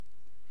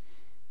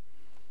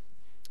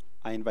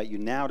I invite you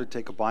now to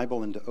take a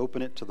Bible and to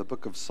open it to the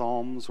book of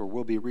Psalms, where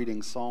we'll be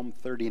reading Psalm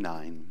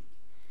 39.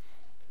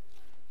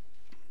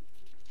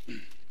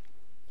 And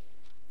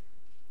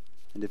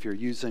if you're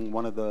using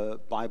one of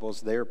the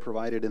Bibles there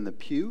provided in the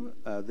pew,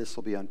 this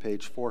will be on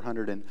page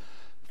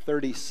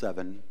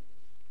 437,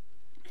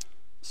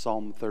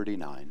 Psalm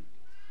 39.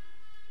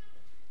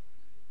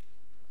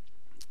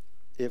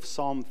 If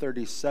Psalm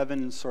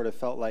 37 sort of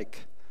felt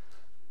like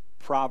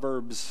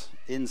Proverbs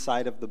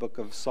inside of the book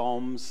of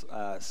Psalms,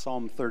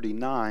 Psalm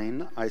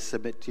 39, I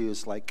submit to you,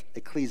 is like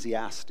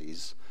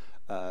Ecclesiastes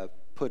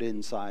put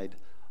inside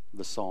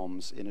the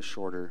Psalms in a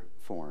shorter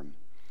form.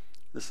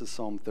 This is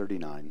Psalm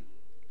 39.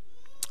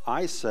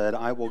 I said,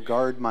 I will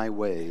guard my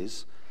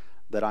ways,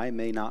 that I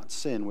may not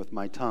sin with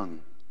my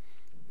tongue.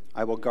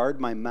 I will guard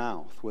my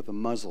mouth with a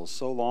muzzle,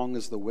 so long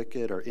as the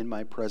wicked are in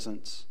my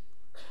presence.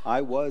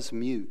 I was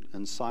mute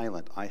and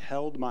silent. I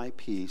held my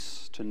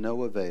peace to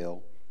no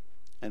avail,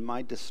 and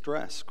my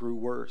distress grew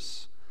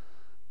worse.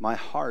 My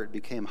heart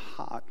became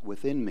hot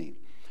within me.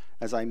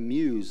 As I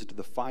mused,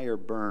 the fire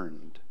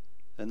burned,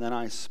 and then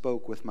I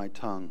spoke with my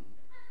tongue.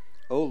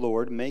 O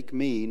Lord, make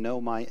me know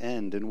my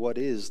end, and what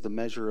is the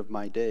measure of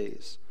my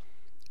days.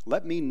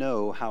 Let me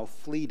know how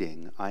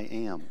fleeting I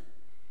am.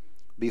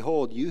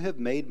 Behold, you have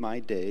made my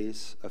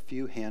days a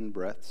few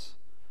handbreadths,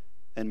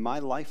 and my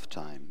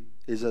lifetime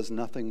is as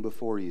nothing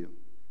before you.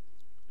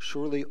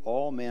 Surely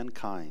all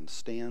mankind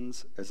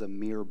stands as a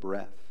mere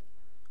breath.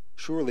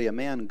 Surely a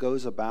man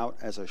goes about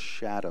as a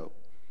shadow.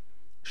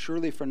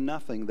 Surely for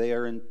nothing they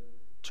are in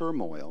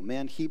turmoil.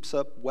 Man heaps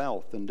up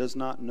wealth and does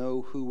not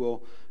know who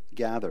will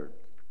gather.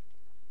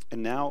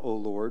 And now, O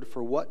Lord,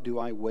 for what do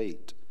I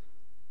wait?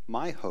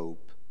 My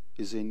hope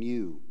is in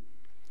you.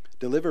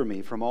 Deliver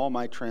me from all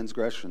my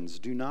transgressions.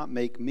 Do not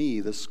make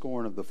me the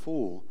scorn of the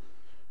fool.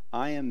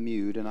 I am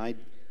mute, and I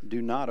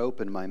do not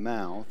open my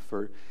mouth,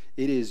 for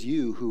it is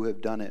you who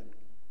have done it.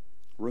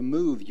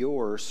 Remove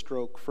your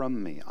stroke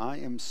from me. I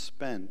am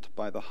spent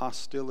by the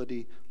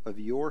hostility of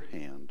your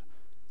hand.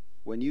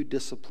 When you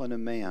discipline a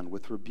man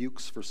with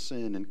rebukes for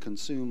sin and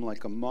consume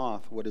like a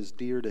moth what is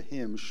dear to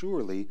him,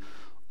 surely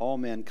all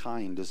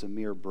mankind is a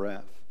mere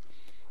breath.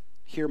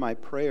 Hear my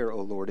prayer,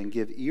 O Lord, and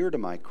give ear to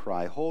my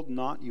cry. Hold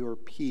not your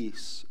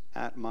peace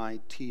at my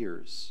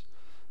tears,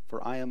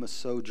 for I am a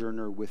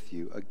sojourner with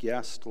you, a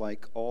guest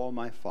like all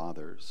my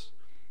fathers.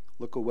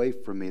 Look away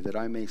from me that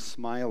I may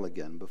smile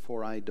again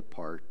before I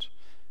depart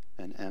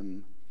and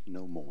am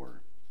no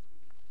more.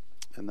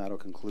 And that'll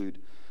conclude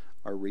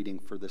our reading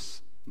for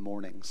this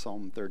morning,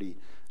 Psalm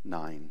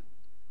 39.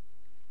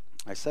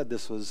 I said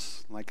this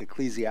was like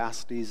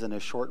Ecclesiastes in a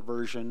short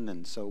version,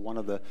 and so one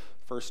of the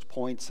first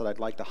points that I'd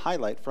like to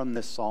highlight from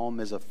this psalm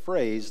is a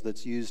phrase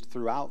that's used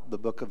throughout the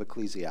book of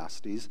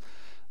Ecclesiastes,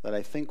 that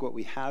I think what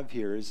we have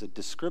here is a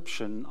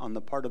description on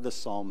the part of the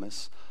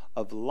psalmist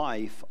of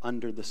life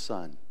under the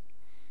sun.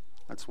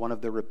 That's one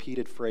of the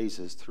repeated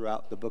phrases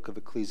throughout the book of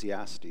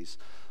Ecclesiastes,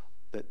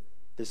 that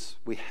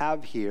we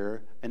have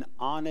here an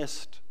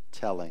honest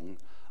telling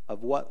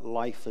of what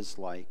life is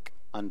like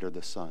under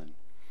the sun.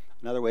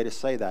 Another way to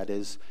say that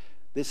is,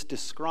 this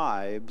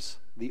describes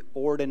the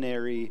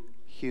ordinary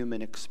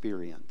human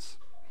experience.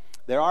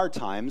 There are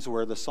times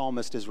where the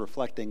psalmist is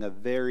reflecting a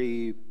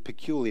very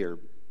peculiar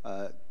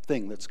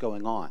thing that's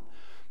going on.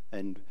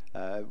 And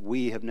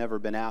we have never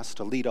been asked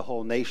to lead a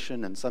whole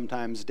nation, and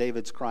sometimes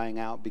David's crying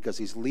out because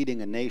he's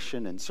leading a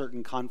nation, and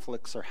certain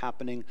conflicts are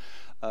happening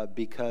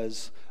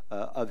because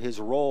of his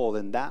role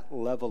in that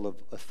level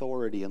of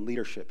authority and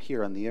leadership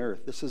here on the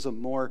earth. This is a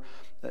more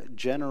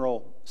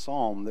general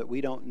psalm that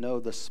we don't know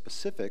the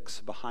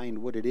specifics behind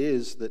what it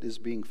is that is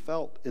being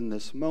felt in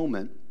this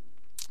moment.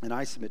 And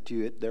I submit to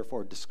you, it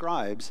therefore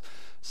describes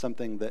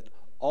something that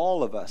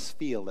all of us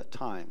feel at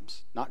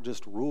times, not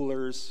just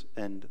rulers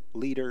and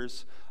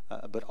leaders,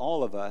 but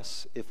all of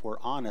us, if we're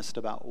honest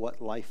about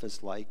what life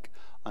is like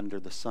under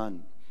the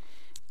sun.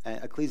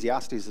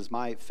 Ecclesiastes is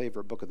my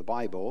favorite book of the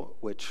Bible,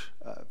 which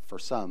for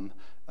some,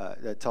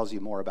 that tells you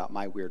more about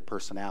my weird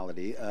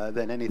personality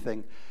than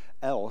anything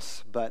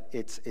else, but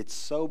its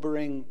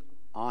sobering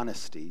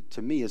honesty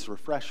to me is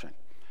refreshing.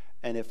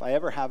 And if I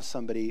ever have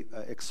somebody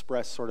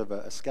express sort of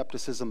a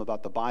skepticism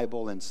about the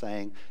Bible and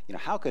saying,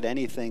 how could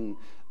anything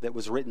that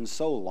was written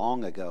so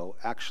long ago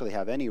actually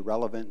have any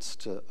relevance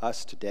to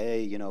us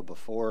today,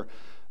 before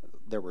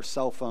there were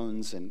cell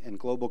phones and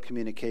global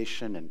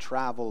communication and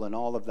travel and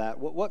all of that?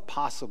 What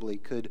possibly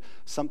could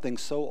something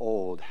so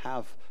old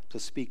have to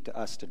speak to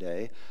us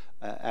today?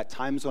 At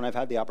times when I've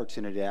had the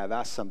opportunity, I've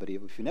asked somebody,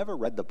 if you never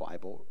read the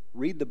Bible,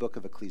 read the book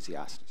of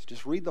Ecclesiastes.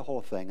 Just read the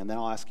whole thing, and then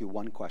I'll ask you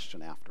one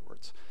question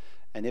afterwards.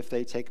 And if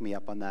they take me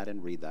up on that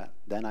and read that,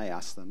 then I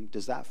ask them,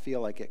 does that feel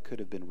like it could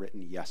have been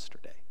written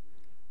yesterday?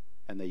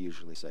 And they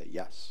usually say,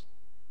 yes.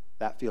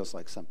 That feels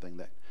like something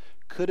that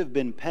could have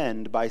been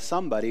penned by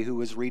somebody who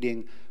was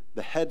reading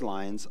the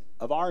headlines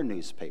of our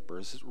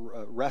newspapers,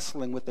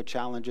 wrestling with the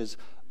challenges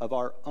of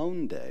our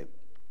own day.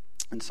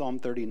 And Psalm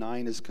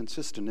 39 is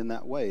consistent in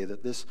that way,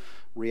 that this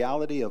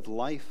reality of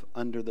life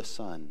under the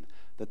sun,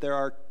 that there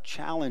are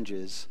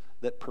challenges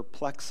that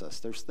perplex us.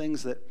 There's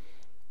things that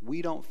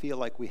we don't feel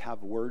like we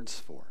have words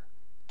for.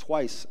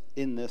 Twice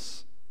in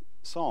this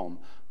psalm,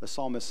 the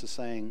psalmist is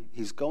saying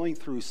he's going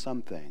through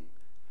something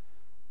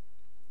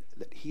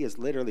that he is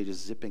literally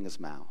just zipping his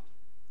mouth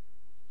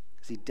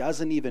because he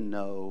doesn't even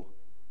know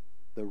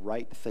the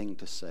right thing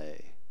to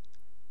say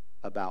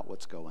about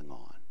what's going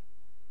on.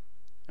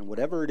 And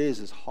whatever it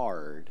is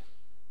hard,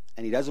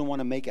 and he doesn't want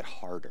to make it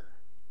harder.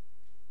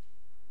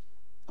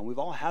 And we've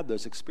all had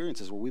those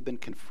experiences where we've been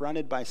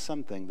confronted by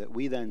something that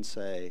we then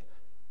say,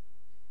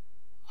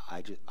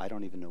 I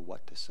don't even know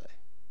what to say.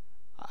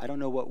 I don't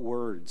know what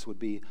words would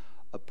be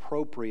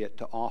appropriate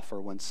to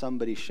offer when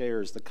somebody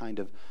shares the kind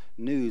of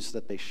news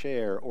that they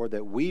share, or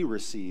that we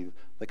receive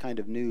the kind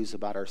of news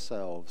about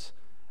ourselves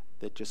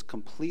that just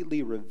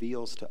completely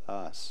reveals to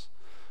us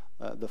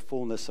the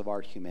fullness of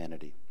our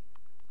humanity,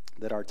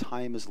 that our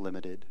time is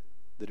limited,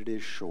 that it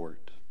is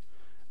short,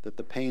 that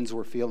the pains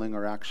we're feeling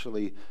are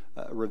actually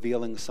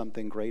revealing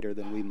something greater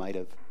than we might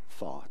have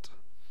thought.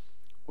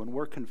 When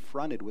we're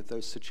confronted with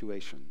those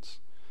situations,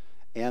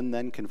 and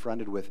then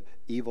confronted with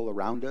evil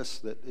around us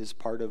that is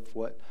part of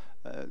what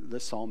the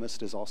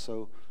psalmist is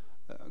also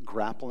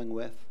grappling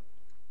with,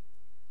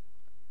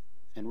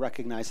 and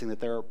recognizing that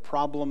there are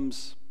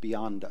problems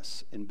beyond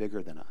us and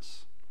bigger than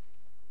us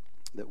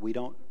that we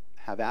don't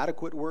have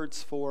adequate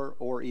words for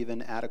or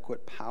even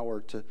adequate power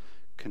to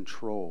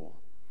control.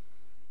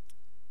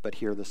 But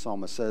here the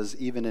psalmist says,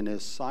 even in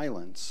his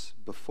silence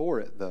before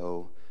it,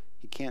 though,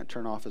 he can't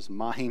turn off his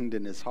mind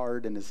and his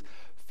heart and his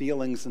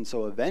feelings, and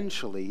so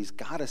eventually he's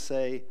got to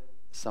say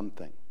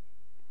something.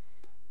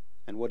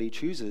 And what he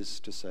chooses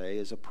to say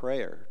is a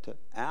prayer, to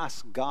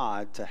ask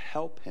God to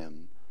help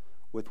him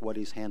with what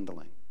he's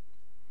handling.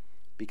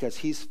 Because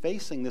he's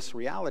facing this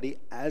reality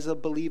as a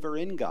believer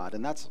in God,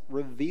 and that's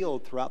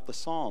revealed throughout the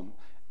psalm.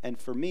 And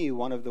for me,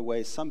 one of the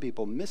ways some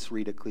people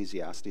misread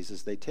Ecclesiastes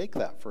is they take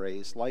that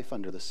phrase, life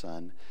under the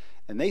sun,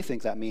 and they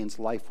think that means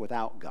life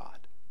without God.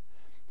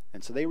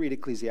 And so they read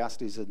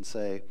Ecclesiastes and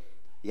say,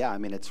 yeah, I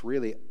mean, it's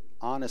really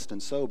honest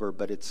and sober,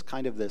 but it's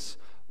kind of this,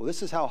 well,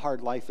 this is how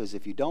hard life is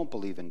if you don't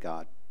believe in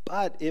God.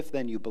 But if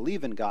then you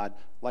believe in God,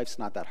 life's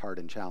not that hard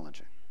and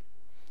challenging.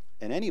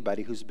 And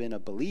anybody who's been a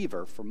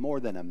believer for more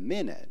than a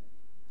minute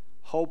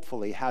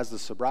hopefully has the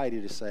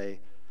sobriety to say,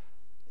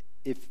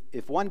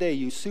 if one day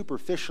you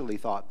superficially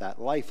thought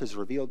that life is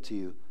revealed to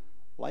you,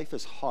 life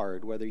is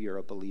hard whether you're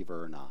a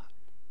believer or not.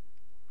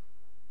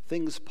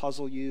 Things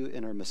puzzle you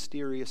and are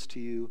mysterious to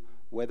you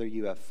whether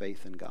you have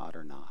faith in God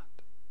or not.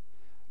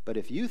 But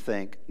if you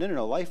think,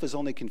 no, life is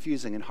only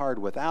confusing and hard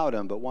without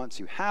him, but once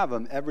you have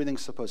him,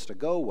 everything's supposed to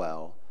go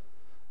well,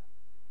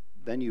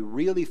 then you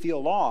really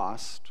feel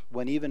lost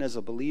when even as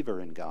a believer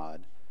in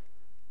God,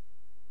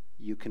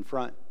 you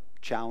confront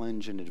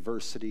challenge and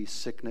adversity,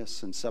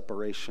 sickness and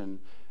separation,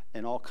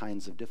 and all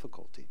kinds of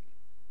difficulty.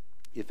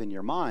 If in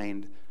your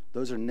mind,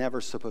 those are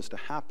never supposed to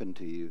happen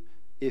to you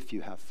if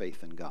you have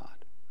faith in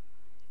God.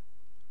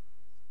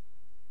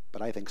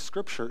 But I think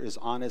Scripture is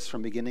honest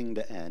from beginning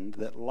to end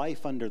that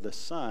life under the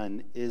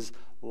sun is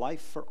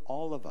life for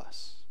all of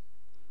us.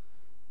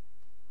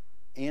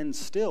 And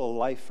still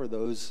life for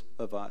those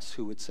of us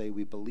who would say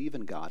we believe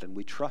in God and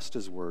we trust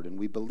his word and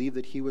we believe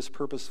that he was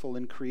purposeful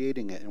in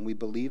creating it and we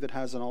believe it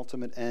has an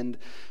ultimate end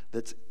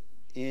that's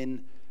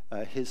in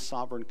his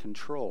sovereign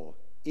control.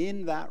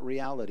 In that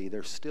reality,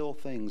 there's still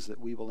things that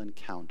we will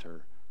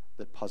encounter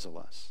that puzzle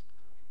us.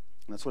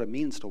 And that's what it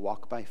means to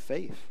walk by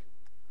faith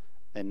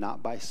and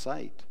not by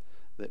sight.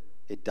 That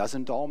it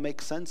doesn't all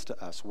make sense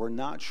to us. We're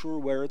not sure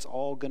where it's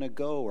all going to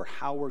go or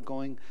how we're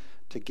going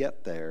to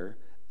get there.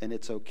 And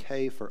it's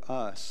okay for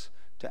us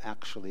to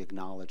actually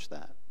acknowledge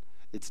that.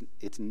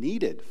 It's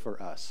needed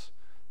for us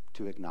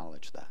to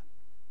acknowledge that.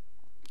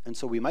 And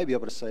so we might be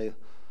able to say,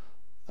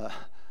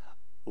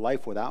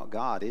 life without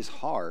God is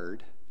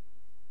hard,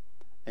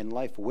 and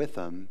life with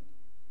him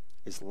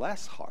is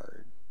less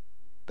hard,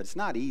 but it's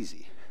not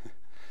easy.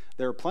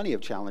 There are plenty of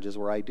challenges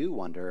where I do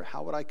wonder,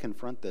 how would I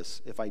confront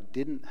this if I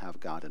didn't have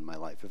God in my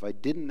life, if I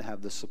didn't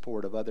have the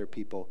support of other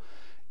people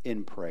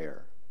in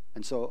prayer?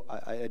 And so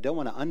I don't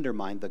want to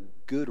undermine the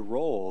good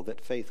role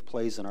that faith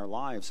plays in our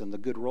lives and the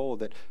good role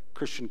that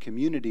Christian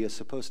community is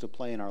supposed to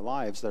play in our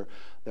lives.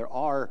 There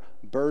are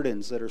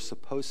burdens that are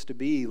supposed to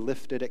be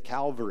lifted at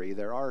Calvary.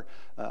 There are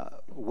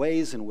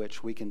ways in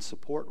which we can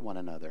support one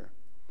another.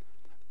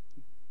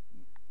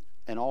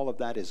 And all of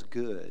that is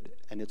good,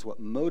 and it's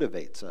what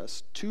motivates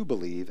us to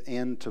believe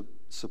and to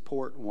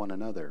support one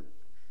another.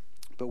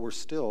 But we're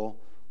still,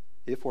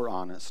 if we're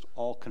honest,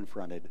 all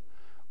confronted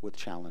with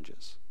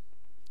challenges.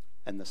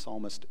 And the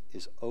psalmist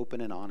is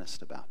open and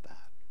honest about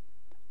that.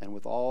 And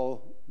with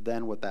all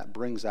then what that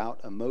brings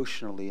out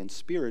emotionally and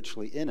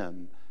spiritually in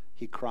him,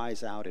 he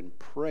cries out in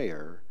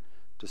prayer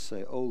to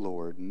say, "O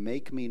Lord,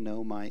 make me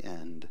know my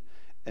end,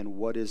 and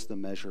what is the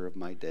measure of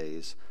my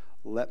days.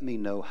 Let me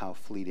know how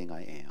fleeting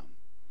I am."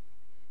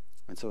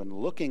 And so in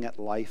looking at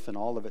life and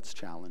all of its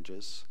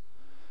challenges,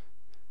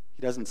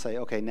 he doesn't say,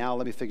 okay, now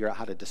let me figure out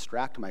how to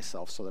distract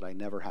myself so that I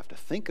never have to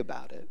think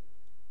about it.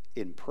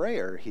 In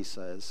prayer, he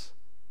says,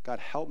 God,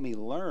 help me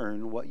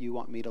learn what you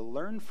want me to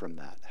learn from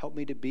that. Help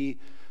me to be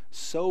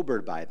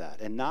sobered by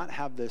that and not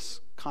have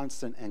this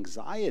constant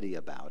anxiety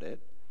about it,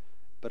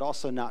 but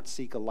also not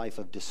seek a life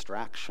of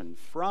distraction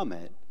from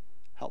it.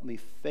 Help me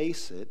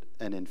face it,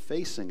 and in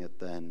facing it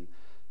then,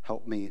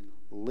 help me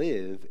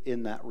live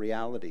in that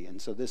reality. And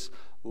so this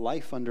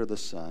life under the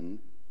sun,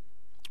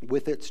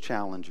 with its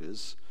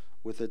challenges,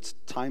 with its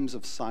times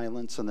of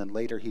silence, and then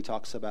later he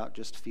talks about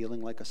just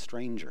feeling like a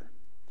stranger.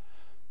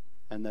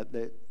 And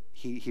that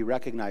he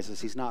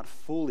recognizes he's not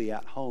fully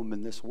at home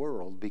in this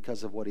world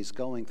because of what he's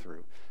going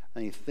through.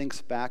 And he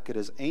thinks back at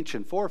his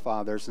ancient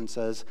forefathers and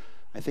says,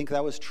 I think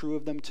that was true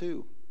of them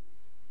too.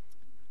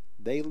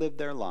 They lived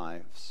their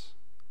lives,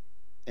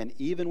 and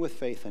even with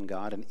faith in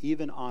God and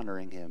even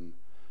honoring him,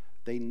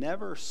 they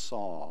never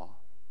saw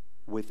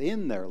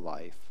within their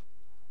life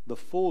the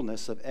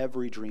fullness of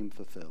every dream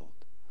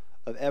fulfilled,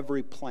 of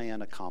every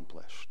plan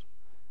accomplished.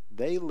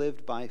 They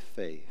lived by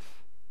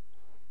faith.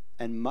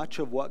 And much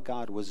of what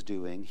God was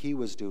doing, he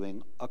was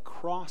doing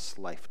across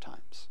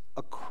lifetimes,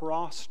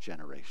 across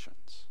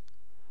generations.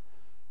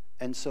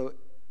 And so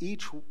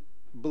each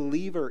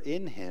believer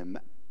in him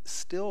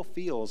still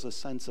feels a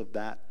sense of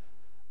that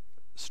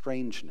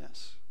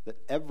strangeness, that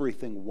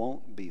everything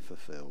won't be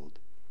fulfilled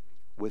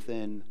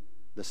within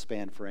the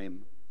span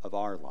frame of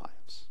our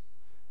lives.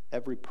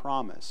 Every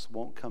promise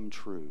won't come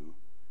true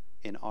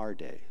in our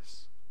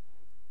days.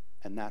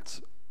 And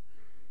that's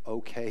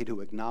okay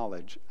to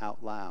acknowledge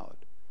out loud.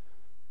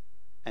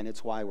 And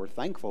it's why we're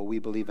thankful we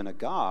believe in a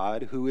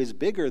God who is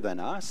bigger than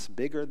us,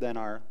 bigger than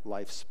our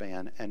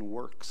lifespan, and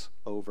works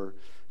over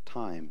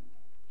time.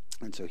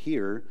 And so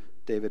here,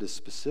 David is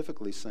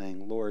specifically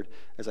saying, Lord,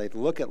 as I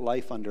look at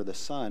life under the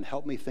sun,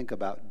 help me think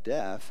about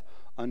death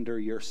under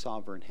your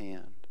sovereign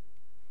hand.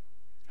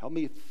 Help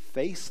me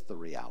face the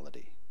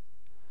reality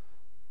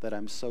that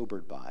I'm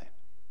sobered by.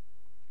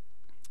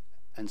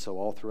 And so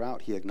all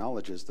throughout, he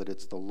acknowledges that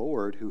it's the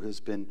Lord who has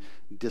been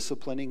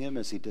disciplining him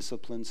as he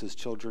disciplines his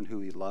children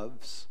who he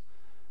loves.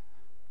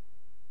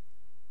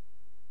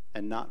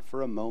 And not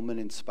for a moment,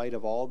 in spite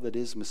of all that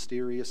is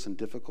mysterious and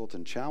difficult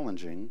and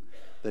challenging,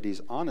 that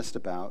he's honest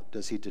about,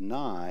 does he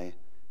deny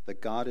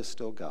that God is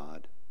still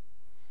God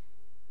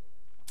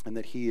and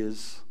that he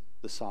is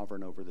the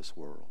sovereign over this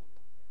world.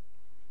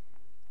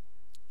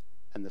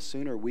 And the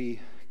sooner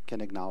we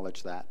can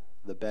acknowledge that,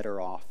 the better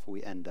off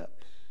we end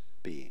up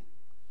being.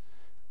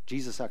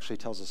 Jesus actually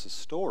tells us a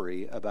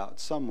story about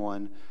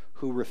someone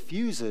who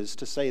refuses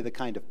to say the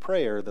kind of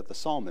prayer that the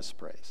psalmist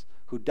prays,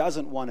 who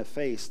doesn't want to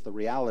face the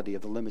reality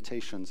of the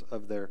limitations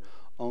of their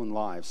own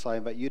lives. So I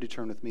invite you to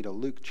turn with me to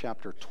Luke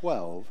chapter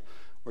 12,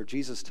 where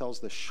Jesus tells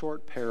this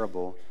short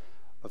parable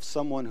of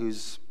someone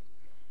who's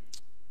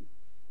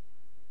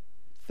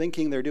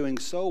thinking they're doing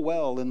so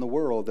well in the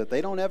world that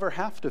they don't ever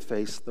have to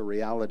face the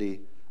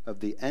reality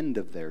of the end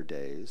of their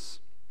days.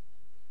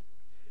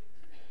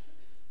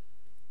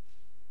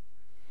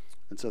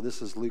 And so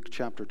this is Luke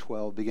chapter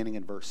 12, beginning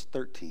in verse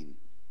 13.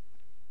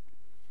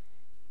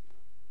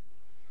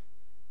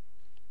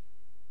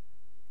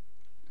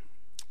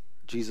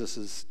 Jesus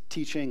is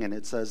teaching, and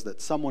it says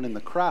that someone in the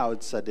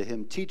crowd said to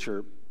him,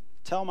 "Teacher,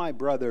 tell my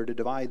brother to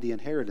divide the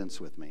inheritance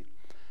with me."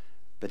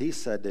 But he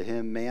said to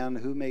him, "Man,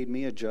 who made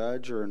me a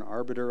judge or an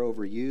arbiter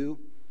over you?"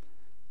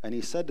 And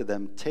he said to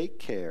them, "Take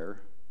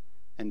care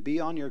and be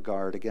on your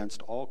guard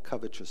against all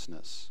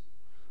covetousness.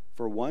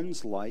 For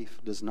one's life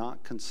does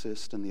not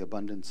consist in the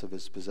abundance of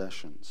his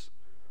possessions."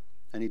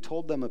 And he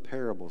told them a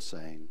parable,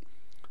 saying,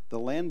 "The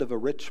land of a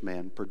rich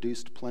man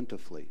produced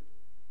plentifully.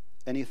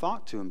 And he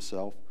thought to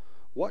himself,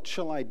 'What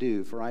shall I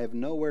do? For I have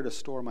nowhere to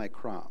store my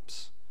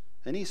crops.'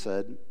 And he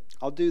said,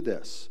 'I'll do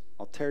this.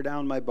 I'll tear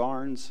down my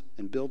barns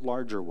and build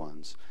larger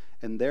ones.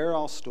 And there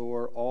I'll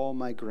store all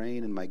my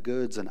grain and my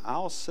goods. And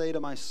I'll say to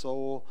my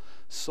soul,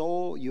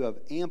 Soul, you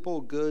have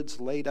ample goods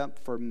laid up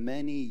for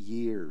many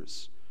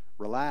years.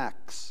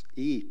 Relax,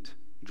 eat,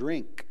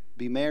 drink,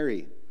 be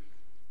merry.'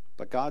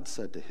 But God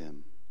said to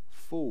him,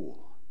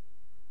 'Fool,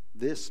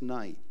 this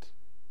night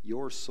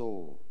your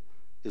soul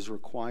is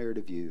required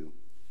of you.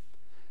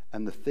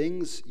 And the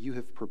things you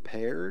have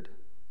prepared,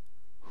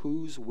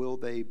 whose will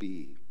they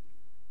be?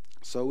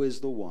 So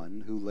is the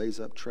one who lays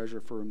up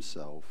treasure for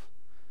himself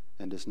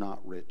and is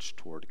not rich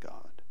toward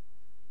God.'"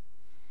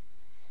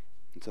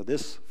 And so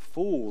this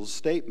fool's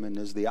statement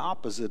is the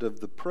opposite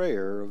of the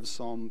prayer of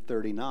Psalm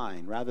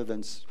 39. Rather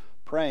than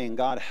praying,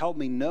 "God, help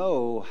me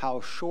know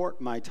how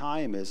short my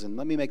time is and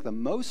let me make the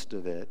most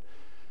of it,"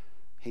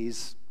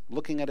 he's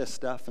looking at his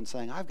stuff and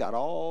saying, "I've got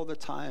all the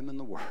time in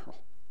the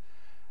world.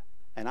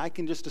 And I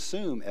can just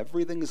assume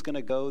everything is going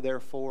to go,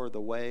 therefore, the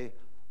way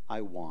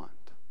I want."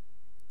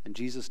 And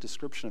Jesus'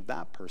 description of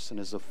that person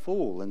is a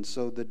fool. And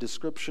so the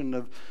description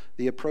of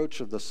the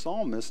approach of the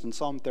psalmist in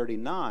Psalm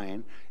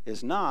 39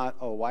 is not,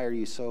 "Oh, why are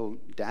you so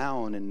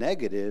down and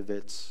negative?"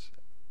 It's,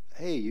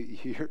 "Hey,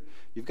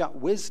 you've got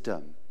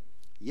wisdom.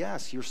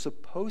 Yes, you're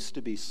supposed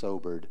to be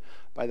sobered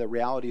by the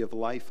reality of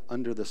life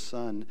under the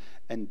sun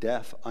and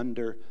death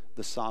under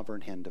the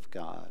sovereign hand of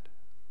God.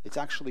 It's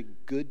actually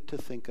good to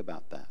think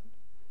about that.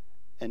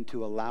 and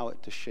to allow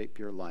it to shape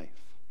your life.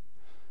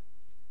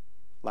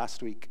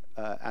 Last week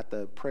at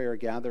the prayer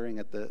gathering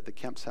at the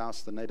Kemp's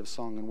house, the night of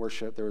song and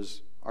worship,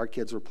 our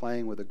kids were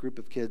playing with a group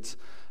of kids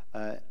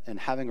and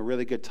having a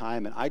really good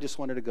time. And I just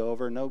wanted to go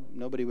over.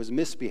 Nobody was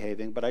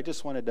misbehaving, but I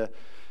just wanted to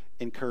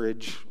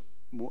encourage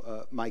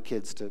my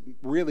kids to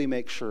really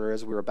make sure,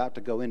 as we were about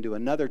to go into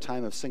another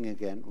time of singing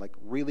again, like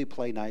really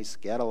play nice,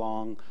 get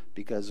along,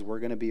 because we're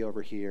going to be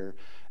over here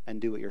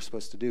and do what you're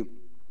supposed to do.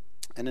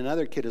 And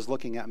another kid is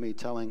looking at me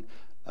telling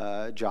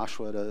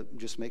Joshua to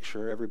just make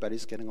sure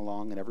everybody's getting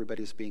along and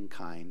everybody's being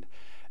kind.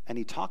 And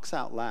he talks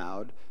out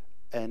loud,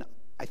 and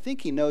I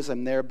think he knows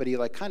I'm there, but he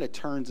like kind of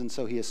turns, and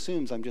so he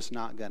assumes I'm just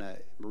not going to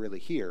really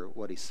hear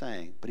what he's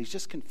saying. But he's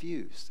just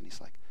confused, and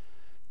he's like,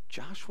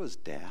 Joshua's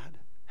dad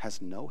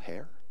has no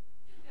hair?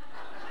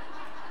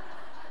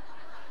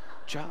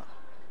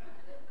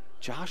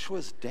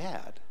 Joshua's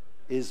dad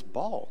is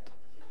bald.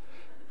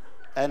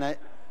 And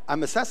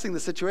I'm assessing the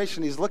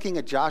situation. He's looking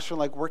at Joshua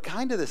like, we're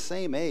kind of the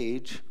same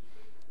age,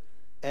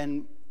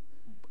 and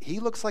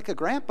he looks like a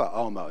grandpa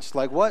almost.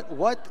 Like,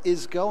 what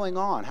is going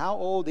on? How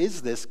old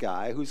is this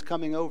guy who's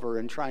coming over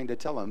and trying to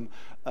tell him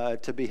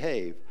to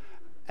behave?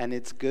 And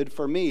it's good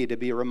for me to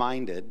be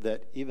reminded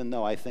that even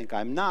though I think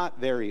I'm not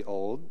very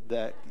old,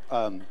 that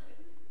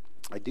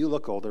I do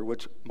look older,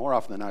 which more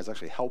often than not is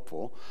actually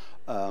helpful.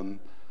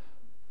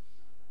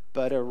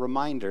 But a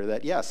reminder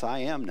that, yes, I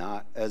am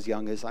not as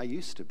young as I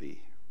used to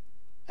be.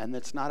 And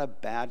it's not a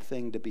bad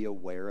thing to be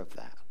aware of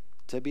that,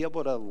 to be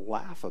able to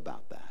laugh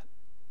about that,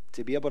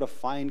 to be able to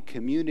find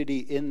community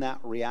in that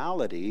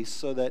reality,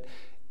 so that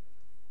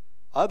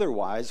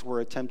otherwise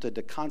we're tempted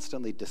to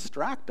constantly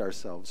distract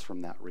ourselves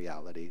from that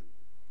reality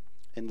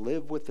and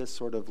live with this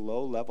sort of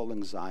low-level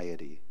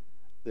anxiety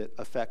that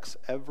affects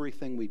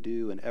everything we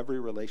do and every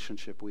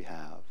relationship we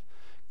have.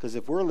 Because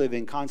if we're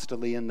living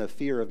constantly in the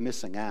fear of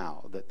missing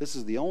out, that this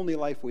is the only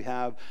life we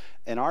have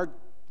and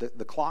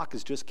the clock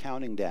is just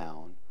counting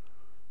down,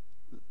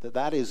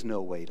 that is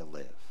no way to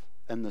live.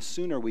 And the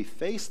sooner we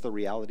face the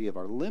reality of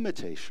our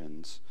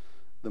limitations,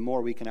 the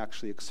more we can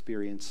actually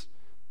experience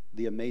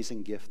the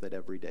amazing gift that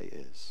every day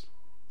is.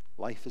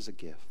 Life is a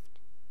gift.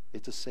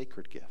 It's a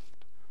sacred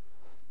gift.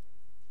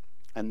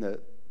 And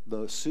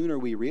the sooner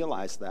we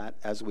realize that,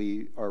 as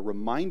we are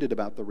reminded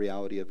about the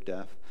reality of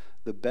death,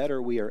 the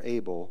better we are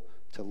able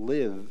to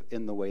live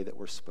in the way that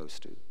we're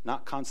supposed to.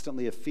 Not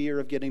constantly a fear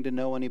of getting to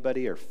know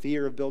anybody, or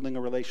fear of building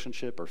a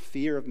relationship, or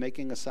fear of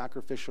making a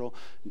sacrificial,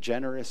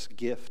 generous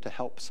gift to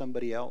help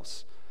somebody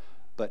else,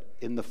 but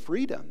in the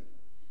freedom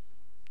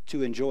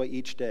to enjoy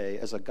each day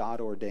as a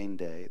God-ordained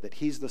day, that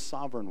He's the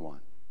sovereign one.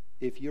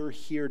 If you're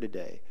here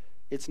today,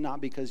 it's not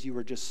because you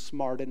were just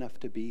smart enough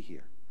to be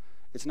here.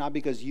 It's not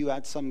because you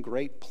had some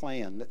great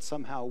plan that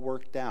somehow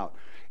worked out.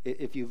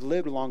 If you've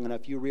lived long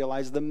enough, you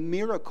realize the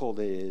miracle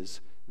is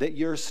that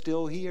you're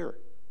still here.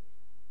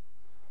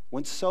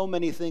 When so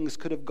many things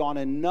could have gone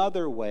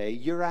another way,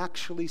 you're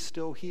actually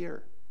still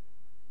here.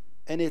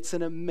 And it's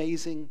an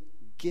amazing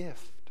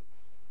gift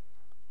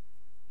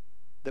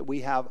that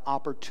we have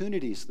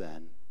opportunities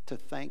then to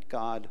thank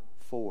God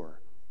for.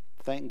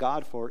 Thank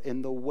God for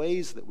in the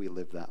ways that we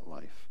live that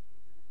life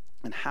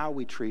and how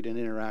we treat and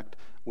interact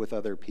with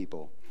other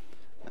people.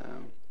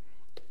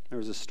 There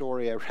was a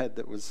story I read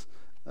that was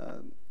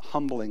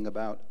humbling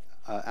about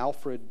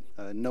Alfred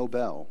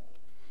Nobel.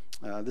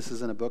 This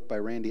is in a book by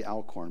Randy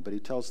Alcorn, but he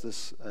tells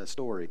this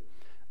story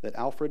that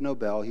Alfred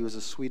Nobel, he was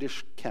a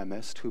Swedish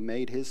chemist who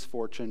made his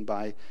fortune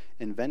by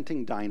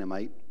inventing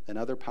dynamite and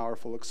other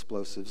powerful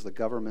explosives the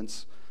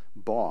governments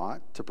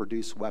bought to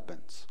produce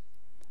weapons.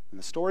 And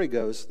the story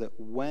goes that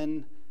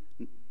when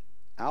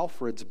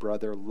Alfred's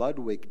brother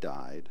Ludwig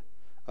died,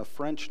 a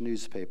French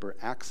newspaper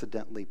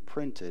accidentally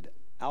printed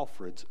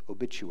Alfred's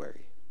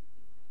obituary.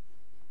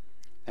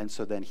 And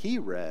so then he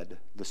read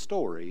the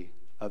story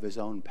of his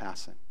own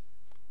passing.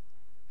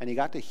 And he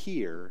got to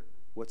hear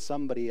what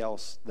somebody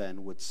else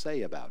then would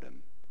say about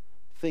him,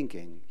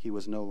 thinking he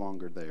was no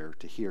longer there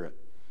to hear it.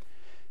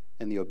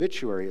 In the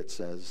obituary, it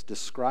says,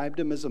 described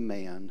him as a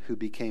man who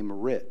became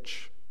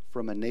rich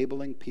from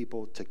enabling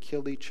people to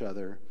kill each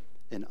other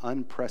in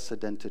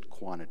unprecedented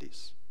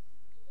quantities.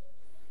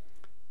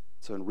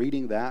 So in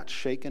reading that,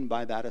 shaken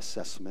by that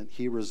assessment,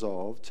 he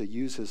resolved to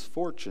use his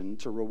fortune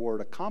to reward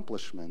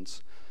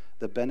accomplishments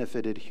that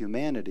benefited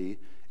humanity,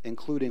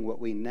 including what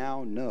we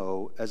now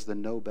know as the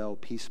Nobel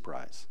Peace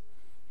Prize.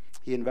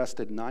 He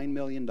invested $9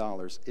 million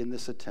in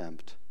this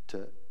attempt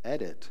to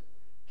edit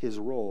his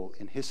role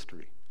in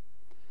history.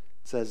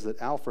 It says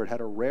that Alfred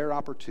had a rare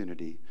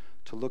opportunity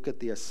to look at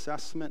the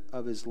assessment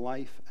of his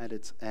life at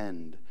its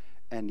end,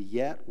 and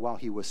yet while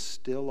he was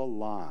still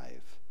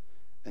alive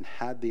and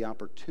had the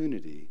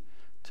opportunity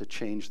to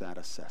change that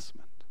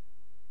assessment.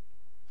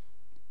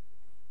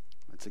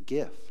 It's a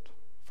gift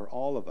for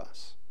all of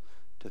us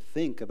to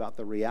think about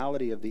the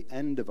reality of the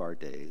end of our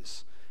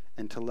days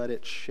and to let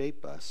it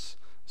shape us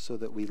so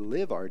that we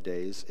live our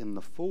days in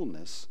the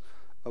fullness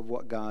of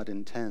what God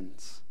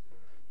intends.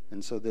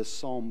 And so this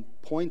psalm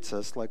points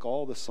us, like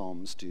all the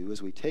psalms do,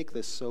 as we take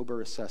this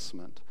sober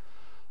assessment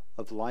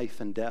of life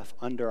and death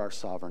under our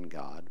sovereign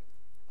God,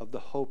 of the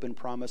hope and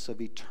promise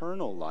of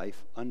eternal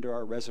life under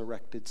our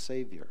resurrected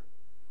Savior.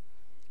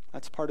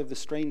 That's part of the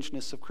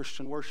strangeness of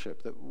Christian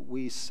worship, that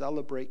we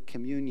celebrate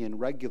communion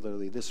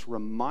regularly, this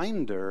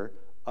reminder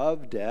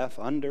of death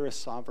under a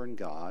sovereign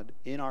God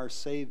in our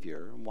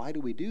Savior. And why do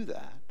we do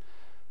that?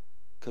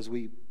 Because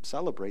we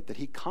celebrate that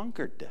he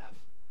conquered death.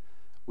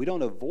 We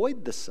don't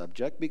avoid the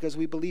subject because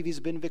we believe he's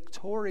been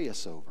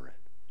victorious over it.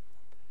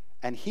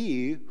 And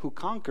he who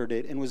conquered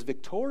it and was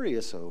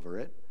victorious over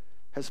it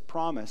has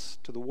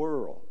promised to the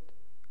world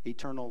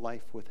eternal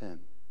life with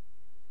him.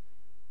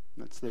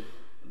 That's the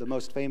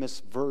most famous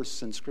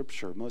verse in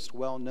Scripture, most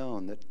well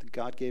known, that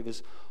God gave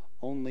his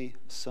only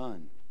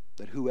Son,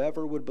 that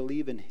whoever would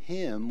believe in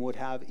him would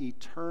have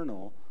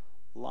eternal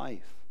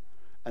life.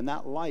 And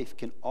that life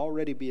can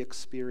already be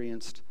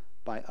experienced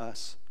by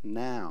us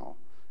now.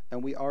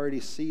 And we already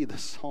see the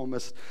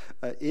psalmist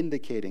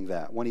indicating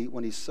that.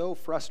 When he's so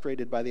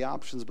frustrated by the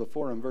options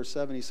before him, verse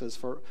 7, he says,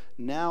 "For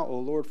now, O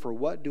Lord, for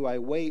what do I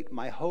wait?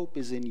 My hope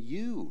is in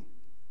you."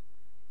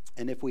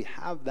 And if we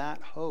have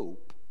that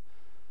hope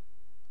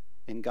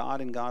in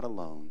God and God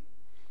alone,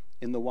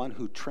 in the one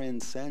who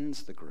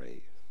transcends the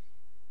grave,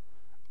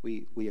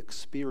 we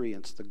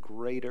experience the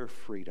greater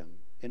freedom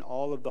in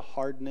all of the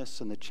hardness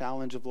and the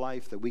challenge of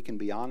life that we can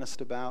be honest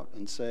about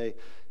and say,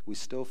 we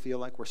still feel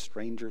like we're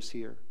strangers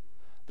here.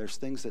 There's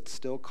things that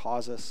still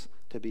cause us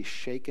to be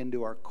shaken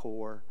to our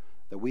core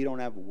that we don't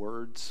have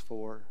words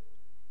for.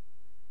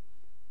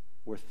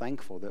 We're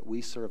thankful that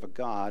we serve a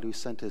God who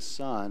sent his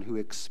Son, who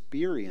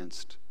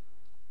experienced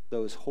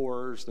those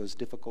horrors, those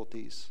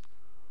difficulties,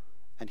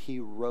 and he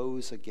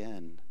rose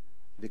again,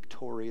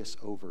 victorious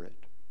over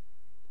it.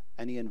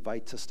 And he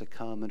invites us to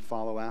come and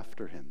follow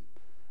after him.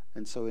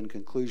 And so in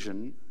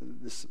conclusion,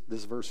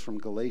 this verse from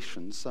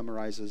Galatians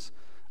summarizes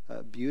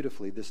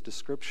beautifully this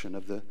description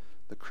of the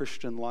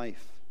Christian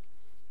life.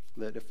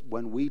 That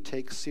when we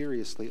take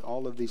seriously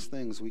all of these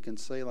things, we can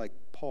say like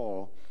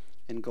Paul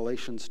in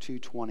Galatians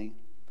 2:20,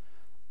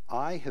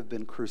 "I have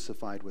been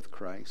crucified with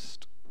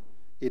Christ.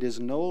 It is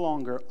no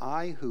longer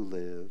I who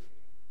live,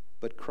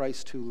 but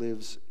Christ who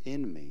lives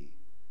in me.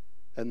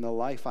 And the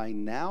life I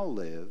now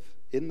live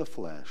in the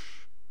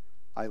flesh,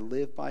 I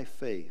live by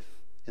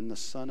faith in the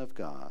Son of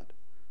God,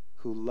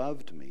 who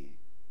loved me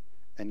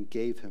and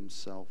gave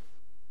himself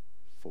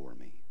for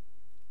me."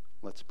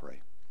 Let's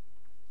pray.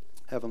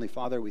 Heavenly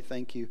Father, we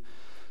thank you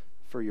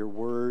for your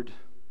word.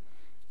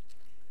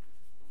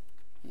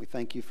 We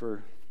thank you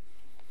for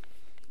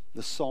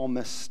the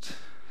psalmist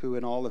who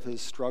in all of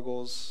his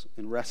struggles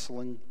and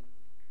wrestling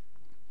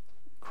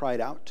cried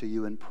out to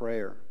you in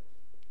prayer.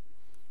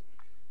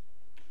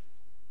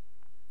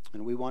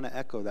 And we want to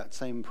echo that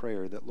same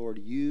prayer, that, Lord,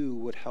 you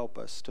would help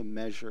us to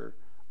measure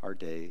our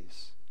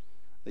days,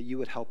 that you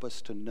would help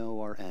us to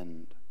know our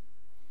end,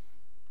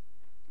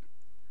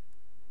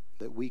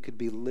 that we could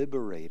be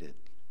liberated,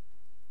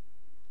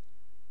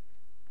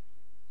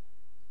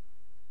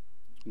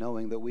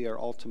 knowing that we are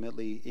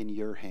ultimately in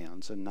your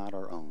hands and not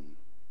our own,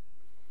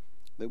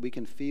 that we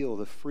can feel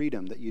the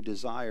freedom that you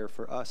desire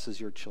for us as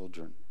your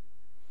children,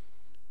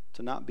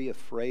 to not be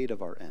afraid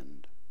of our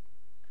end,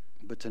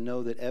 but to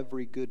know that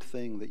every good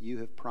thing that you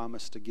have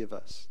promised to give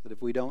us, that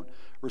if we don't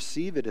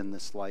receive it in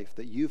this life,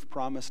 that you've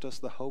promised us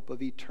the hope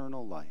of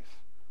eternal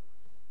life,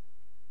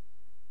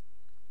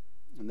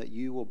 and that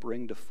you will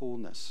bring to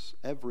fullness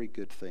every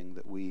good thing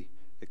that we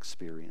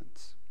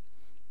experience,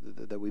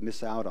 that we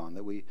miss out on,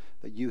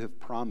 that you have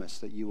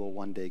promised that you will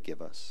one day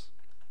give us.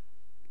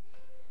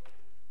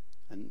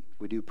 And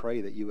we do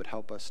pray that you would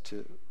help us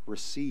to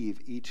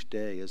receive each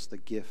day as the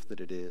gift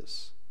that it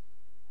is.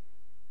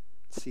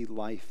 See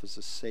life as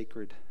a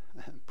sacred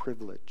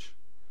privilege.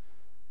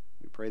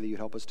 We pray that you'd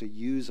help us to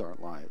use our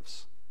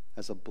lives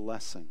as a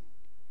blessing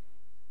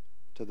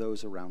to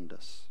those around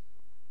us,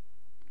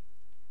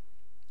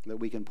 that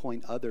we can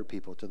point other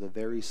people to the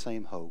very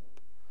same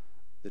hope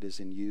that is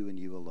in you and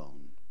you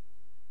alone.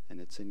 And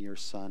it's in your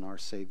Son, our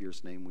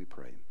Savior's name, we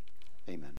pray. Amen.